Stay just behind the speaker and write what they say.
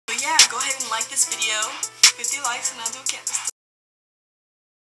this video, 50 likes and I'll do a campus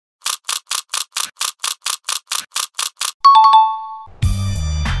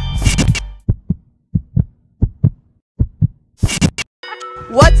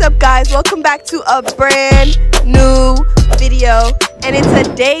tour. What's up, guys? Welcome back to a brand new video, and in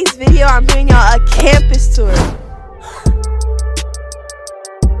today's video I'm doing y'all a campus tour.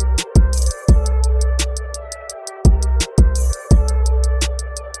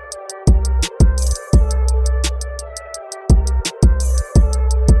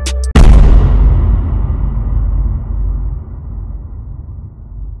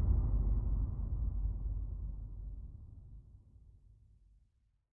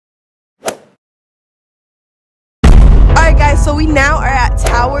 Alright guys, so we now are at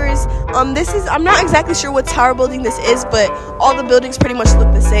Towers. I'm not exactly sure what tower building this is, but all the buildings pretty much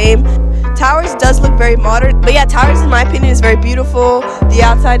look the same. Towers does look very modern, but yeah, Towers in my opinion is very beautiful. The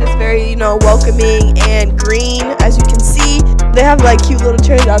outside is very, welcoming and green, as you can see. They have like cute little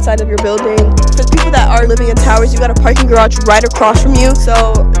chairs outside of your building. For the people that are living in Towers, you got a parking garage right across from you,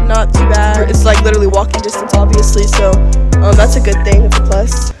 so not too bad. It's like literally walking distance, obviously, so that's a good thing. It's a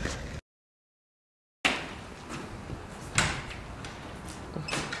plus.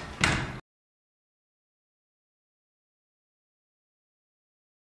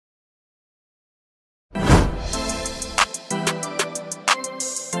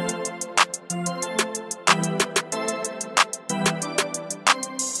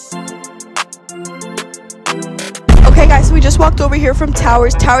 Okay guys, so we just walked over here from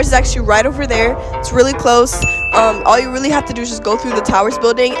Towers. Towers is actually right over there. It's really close. All you really have to do is just go through the Towers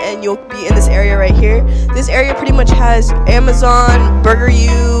building and you'll be in this area right here. This area pretty much has Amazon, Burger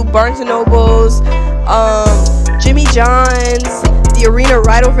U, Barnes & Nobles, Jimmy John's, the arena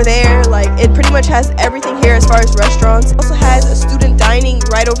right over there. Like, it pretty much has everything here as far as restaurants. It also has a student dining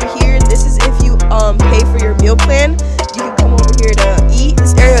right over here. This is if you pay for your meal plan. You can come over here to eat.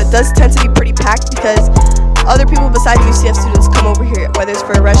 This area does tend to be pretty packed because other people besides UCF students come over here, whether it's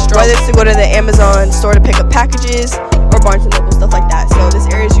for a restaurant, whether it's to go to the Amazon store to pick up packages, or Barnes & Noble, stuff like that. So this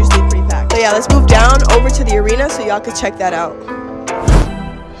area is usually pretty packed. So yeah, let's move down over to the arena so y'all can check that out.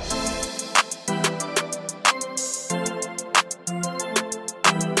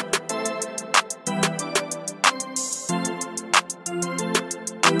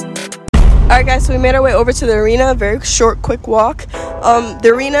 Alright guys, so we made our way over to the arena. Very short, quick walk.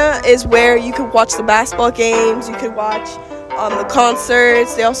 The arena is where you could watch the basketball games, you could watch the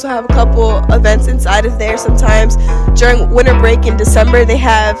concerts. They also have a couple events inside of there sometimes. During winter break in December, they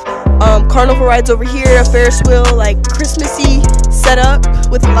have carnival rides over here, a Ferris wheel, like Christmassy setup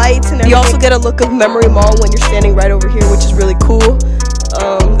with lights and everything. You also get a look of Memory Mall when you're standing right over here, which is really cool.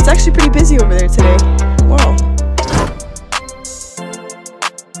 It's actually pretty busy over there today. Wow.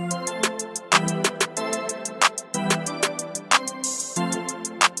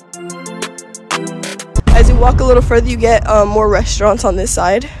 As you walk a little further, you get more restaurants on this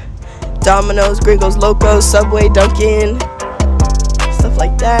side. Domino's, Gringos Locos, Subway, Dunkin', stuff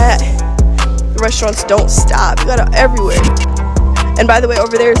like that. The restaurants don't stop. You got it everywhere. And by the way,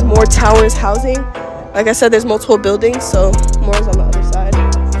 over there is more Towers housing. Like I said, there's multiple buildings, so more is on the other side.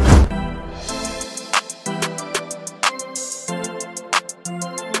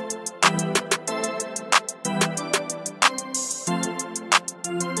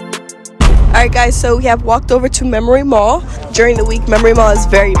 Alright guys, so we have walked over to Memory Mall. During the week, Memory Mall is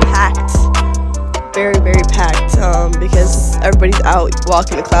very packed. Very, very packed because everybody's out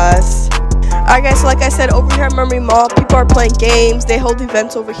walking to class. Alright guys, so like I said, over here at Memory Mall, people are playing games. They hold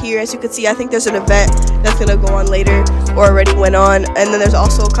events over here. As you can see, I think there's an event that's going to go on later or already went on. And then there's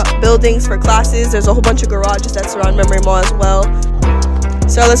also buildings for classes. There's a whole bunch of garages that surround Memory Mall as well.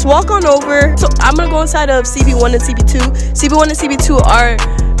 So let's walk on over. So I'm going to go inside of CB1 and CB2. CB1 and CB2 are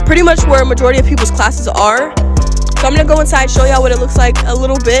pretty much where a majority of people's classes are. So I'm gonna go inside, show y'all what it looks like a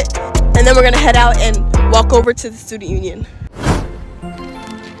little bit, and then we're gonna head out and walk over to the student union.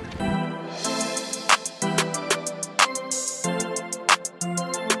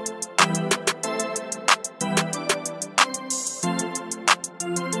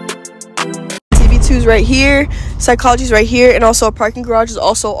 CB2's right here, psychology's right here, and also a parking garage is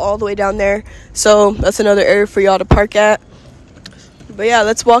also all the way down there. So that's another area for y'all to park at. But yeah,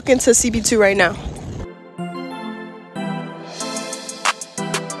 let's walk into CB2 right now.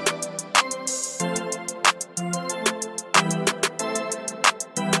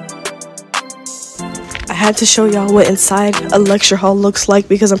 I had to show y'all what inside a lecture hall looks like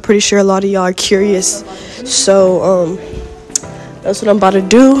because I'm pretty sure a lot of y'all are curious. So that's what I'm about to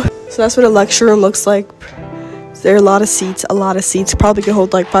do. So that's what a lecture room looks like. There are a lot of seats, probably could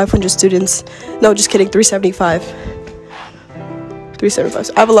hold like 500 students. No, just kidding, 375. 375.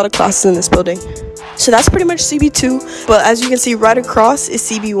 So I have a lot of classes in this building. So that's pretty much CB2, but as you can see right across is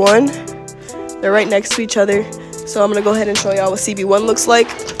CB1. They're right next to each other. So I'm gonna go ahead and show y'all what CB1 looks like.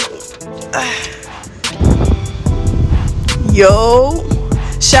 Yo,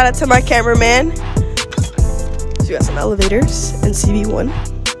 shout out to my cameraman. So you got some elevators in CB1.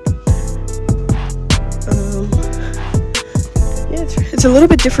 It's a little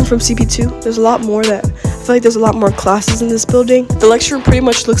bit different from CB2. There's a lot more I feel like there's a lot more classes in this building. The lecture room pretty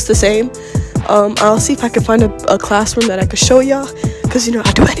much looks the same. I'll see if I can find a classroom that I could show y'all, because you know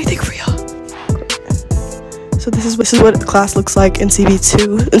I do anything for y'all. So this is what the class looks like in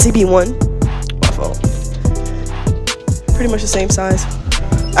CB2 and CB1. My fault. Pretty much the same size.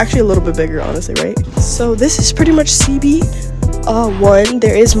 Actually a little bit bigger, honestly, right? So this is pretty much CB1.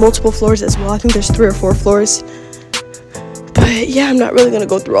 There is multiple floors as well. I think there's 3 or 4 floors. But yeah, I'm not really gonna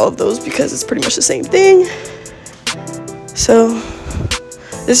go through all of those because it's pretty much the same thing. So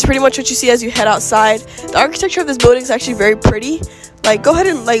this is pretty much what you see as you head outside. The architecture of this building is actually very pretty. Like, go ahead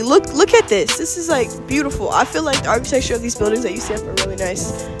and like look at this. This is like beautiful. I feel like the architecture of these buildings at UCF are really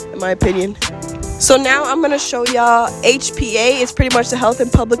nice, in my opinion. So now I'm gonna show y'all HPA. It's pretty much the Health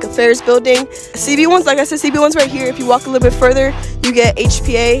and Public Affairs building. CB1's, like I said, CB1's right here. If you walk a little bit further, you get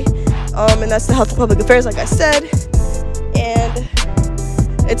HPA, and that's the Health and Public Affairs, like I said. And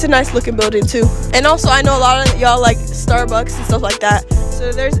it's a nice looking building too. And also I know a lot of y'all like Starbucks and stuff like that.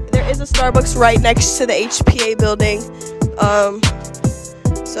 So there is a Starbucks right next to the HPA building.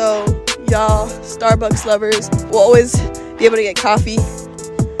 So y'all Starbucks lovers will always be able to get coffee.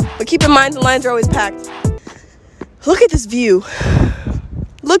 But keep in mind the lines are always packed. Look at this view.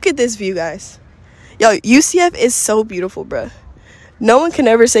 Look at this view, guys. Yo, UCF is so beautiful, bruh. No one can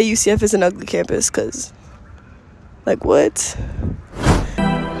ever say UCF is an ugly campus, because like, what?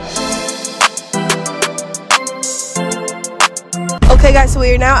 Okay, guys, so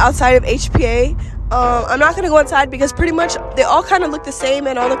we are now outside of HPA. I'm not going to go inside because pretty much they all kind of look the same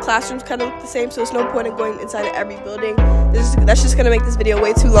and all the classrooms kind of look the same, so there's no point in going inside of every building. That's just going to make this video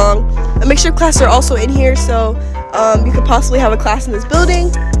way too long. A mixture of classes are also in here, so you could possibly have a class in this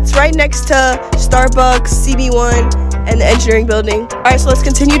building. It's right next to Starbucks, CB1, and the engineering building. Alright, so let's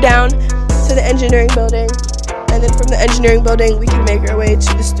continue down to the engineering building. And then from the engineering building, we can make our way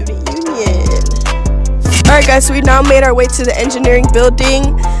to the student union. Alright guys, so we now made our way to the engineering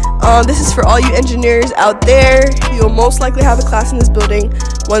building. This is for all you engineers out there. You'll most likely have a class in this building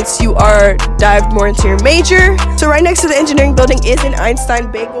once you are dived more into your major. So right next to the engineering building is an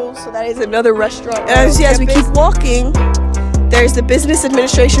Einstein Bagel, so that is another restaurant. And as you see, as we keep walking, there's the business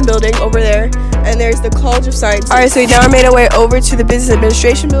administration building over there, and there's the College of Science. Alright, so we now made our way over to the business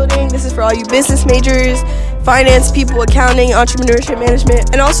administration building. This is for all you business majors, finance people, accounting, entrepreneurship,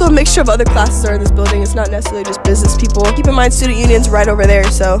 management, and also a mixture of other classes are in this building. It's not necessarily just business people. Keep in mind student union's right over there,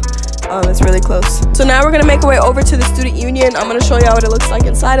 so it's really close. So now we're gonna make our way over to the student union. I'm gonna show y'all what it looks like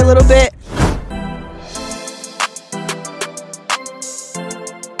inside a little bit.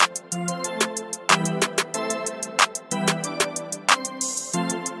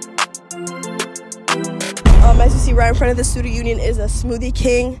 As you see right in front of the student union is a Smoothie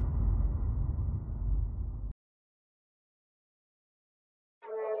King.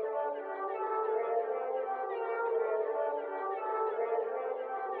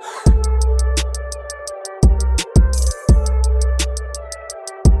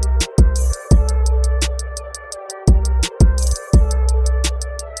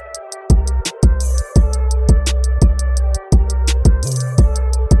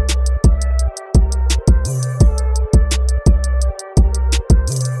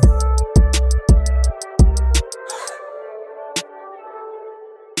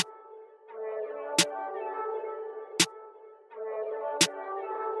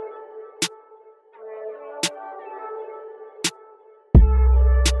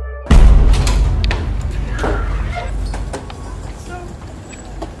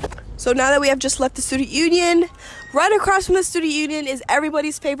 So now that we have just left the student union, right across from the student union is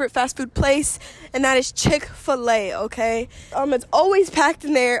everybody's favorite fast food place, and that is Chick-fil-A, okay? It's always packed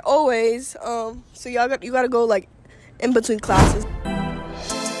in there, always. So you gotta go like in between classes.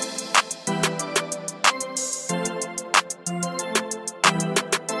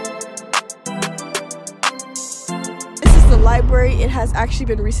 This is the library. It has actually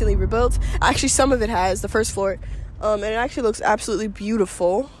been recently rebuilt. Actually, some of it has, the first floor. And it actually looks absolutely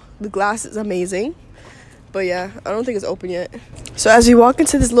beautiful. The glass is amazing, but yeah, I don't think it's open yet. So as you walk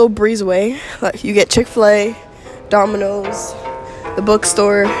into this little breezeway, like you get Chick-fil-A, Domino's, the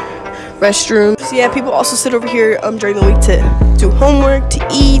bookstore, restroom. So yeah, people also sit over here during the week to do homework, to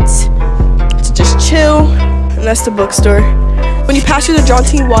eat, to just chill. And that's the bookstore. When you pass through the John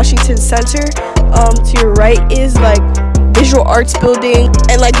T. Washington Center, to your right is like visual arts building,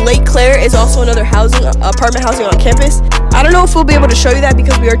 and like Lake Claire is also another apartment housing on campus. I don't know if we'll be able to show you that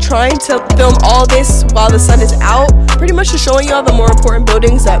because we are trying to film all this while the sun is out, pretty much just showing y'all the more important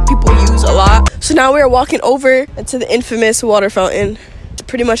buildings that people use a lot. So now we are walking over to the infamous water fountain.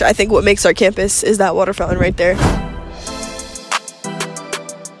 Pretty much I think what makes our campus is that water fountain right there.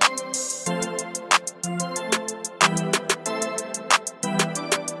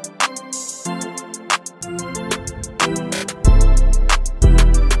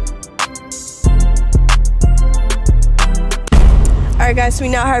 Alright guys, so we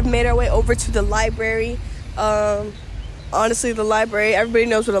now have made our way over to the library. Honestly, the library, everybody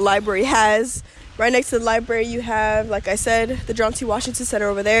knows what a library has. Right next to the library you have, like I said, the John T. Washington Center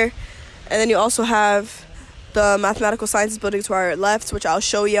over there. And then you also have the Mathematical Sciences building to our left, which I'll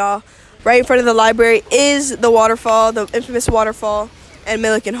show y'all. Right in front of the library is the waterfall, the infamous waterfall, and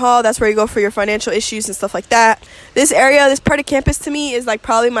Milliken Hall. That's where you go for your financial issues and stuff like that. This area, this part of campus to me is like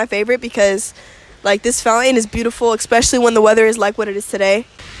probably my favorite because like this fountain is beautiful, especially when the weather is like what it is today.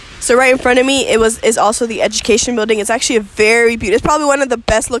 So right in front of me is also the education building. It's actually a very beautiful, it's probably one of the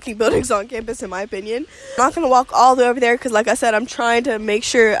best looking buildings on campus in my opinion. I'm not going to walk all the way over there because like I said, I'm trying to make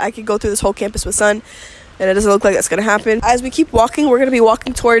sure I can go through this whole campus with sun, and it doesn't look like that's going to happen. As we keep walking, we're going to be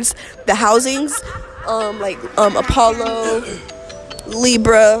walking towards the housings, Apollo,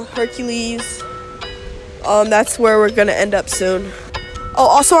 Libra, Hercules. That's where we're going to end up soon. Oh,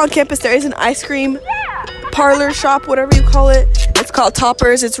 also on campus there is an ice cream parlor shop, whatever you call it. It's called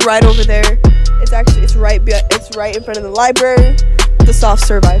Toppers. It's right over there. It's right in front of the library. The soft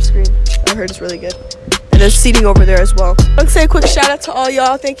serve ice cream. I heard it's really good. And there's seating over there as well. I'd like to say a quick shout out to all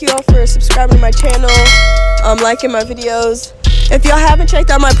y'all. Thank you all for subscribing to my channel, liking my videos. If y'all haven't checked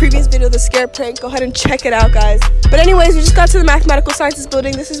out my previous video, the scare prank, go ahead and check it out, guys. But anyways, we just got to the Mathematical Sciences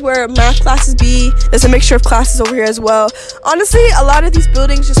building. This is where math classes be. There's a mixture of classes over here as well. Honestly, a lot of these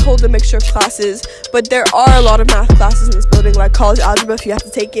buildings just hold a mixture of classes, but there are a lot of math classes in this building, like college algebra if you have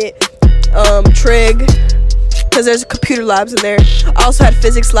to take it, trig, because there's computer labs in there. I also had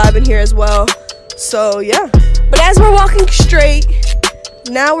physics lab in here as well. So yeah. But as we're walking straight,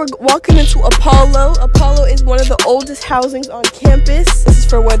 now we're walking into Apollo. Apollo is one of the oldest housings on campus. This is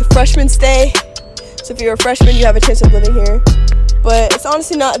for where the freshmen stay. So if you're a freshman, you have a chance of living here. But it's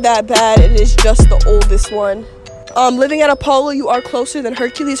honestly not that bad. It is just the oldest one. Living at Apollo, you are closer than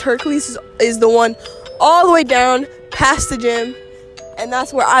Hercules. Hercules is the one all the way down past the gym. And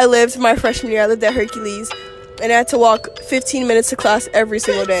that's where I lived my freshman year. I lived at Hercules. And I had to walk 15 minutes to class every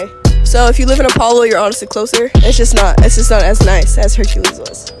single day. So if you live in Apollo, you're honestly closer. It's just not as nice as Hercules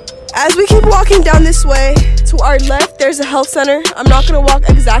was. As we keep walking down this way, to our left, there's a health center. I'm not gonna walk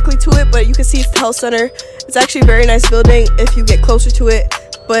exactly to it, but you can see it's the health center. It's actually a very nice building if you get closer to it,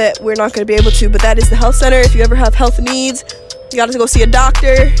 but we're not gonna be able to. But that is the health center. If you ever have health needs, you gotta go see a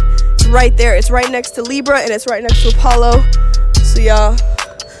doctor. It's right there. It's right next to Libra, and it's right next to Apollo. So y'all,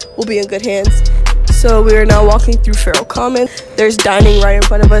 we'll be in good hands. So we are now walking through Farrell Common. There's dining right in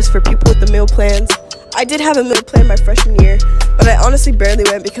front of us for people with the meal plans. I did have a meal plan my freshman year, but I honestly barely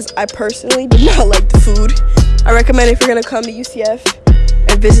went because I personally did not like the food. I recommend if you're gonna come to UCF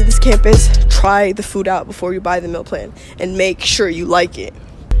and visit this campus, try the food out before you buy the meal plan and make sure you like it.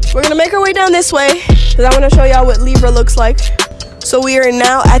 We're gonna make our way down this way because I wanna show y'all what Libra looks like. So we are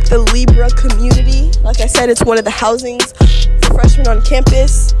now at the Libra community. Like I said, it's one of the housings for freshmen on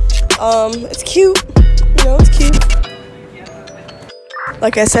campus. It's cute, you know, it's cute.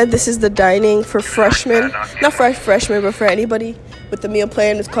 Like I said, this is the dining for freshmen. Not for freshmen, but for anybody with the meal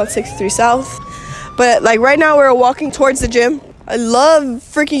plan. It's called 63 South. But like right now we're walking towards the gym. I love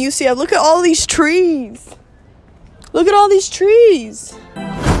freaking UCF. Look at all these trees. Look at all these trees.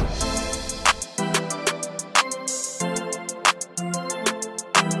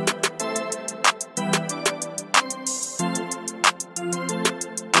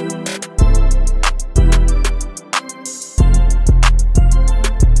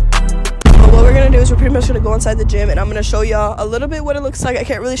 We're pretty much gonna go inside the gym and I'm gonna show y'all a little bit what it looks like. I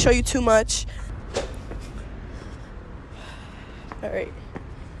can't really show you too much. All right.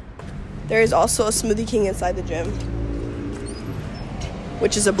 There is also a Smoothie King inside the gym,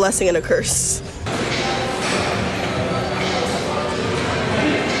 which is a blessing and a curse.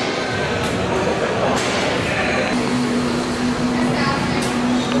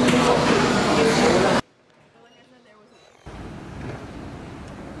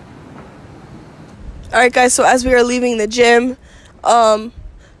 Alright guys, so as we are leaving the gym,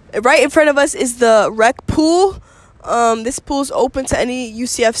 Right in front of us is the rec pool. This pool is open to any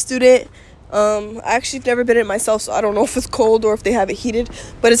UCF student. I actually have never been in it myself, so I don't know if it's cold or if they have it heated,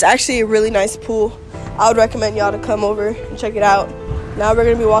 but it's actually a really nice pool. I would recommend y'all to come over and check it out. Now we're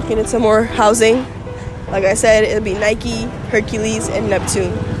going to be walking into more housing. Like I said, it'll be Nike, Hercules, and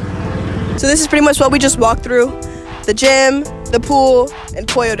Neptune. So this is pretty much what we just walked through. The gym, the pool, and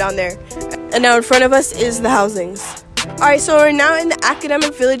Pollo down there. And now in front of us is the housings. Alright, so we're now in the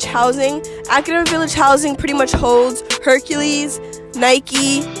Academic Village housing. Academic Village housing pretty much holds Hercules,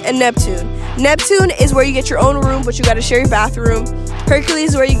 Nike, and Neptune. Neptune is where you get your own room, but you gotta share your bathroom. Hercules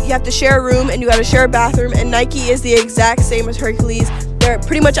is where you have to share a room and you gotta share a bathroom. And Nike is the exact same as Hercules. They're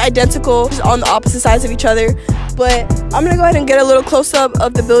pretty much identical, just on the opposite sides of each other. But I'm gonna go ahead and get a little close-up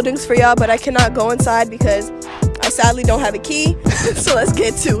of the buildings for y'all, but I cannot go inside because I sadly don't have a key. So let's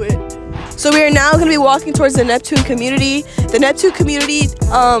get to it. So we are now going to be walking towards the Neptune community. The Neptune community,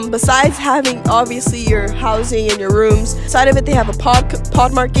 besides having obviously your housing and your rooms, inside of it they have a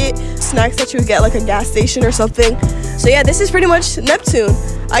pod market, snacks that you would get like a gas station or something. So yeah, this is pretty much Neptune.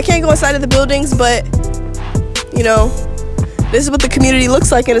 I can't go inside of the buildings, but you know, this is what the community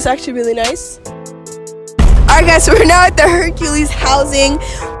looks like, and it's actually really nice. Alright guys, so we're now at the Hercules housing.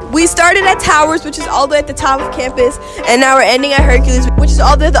 We started at Towers, which is all the way at the top of campus, and now we're ending at Hercules, which is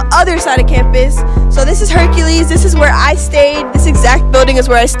all the way at the other side of campus. So this is Hercules. This is where I stayed. This exact building is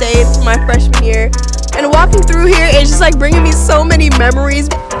where I stayed my freshman year. And walking through here is just like bringing me so many memories.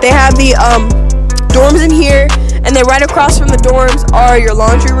 They have the dorms in here, and then right across from the dorms are your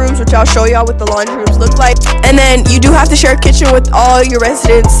laundry rooms, which I'll show y'all what the laundry rooms look like. And then you do have to share a kitchen with all your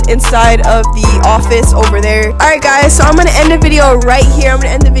residents inside of the office over there. Alright guys, so I'm going to end the video right here. I'm going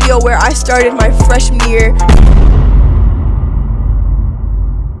to end the video where I started my freshman year.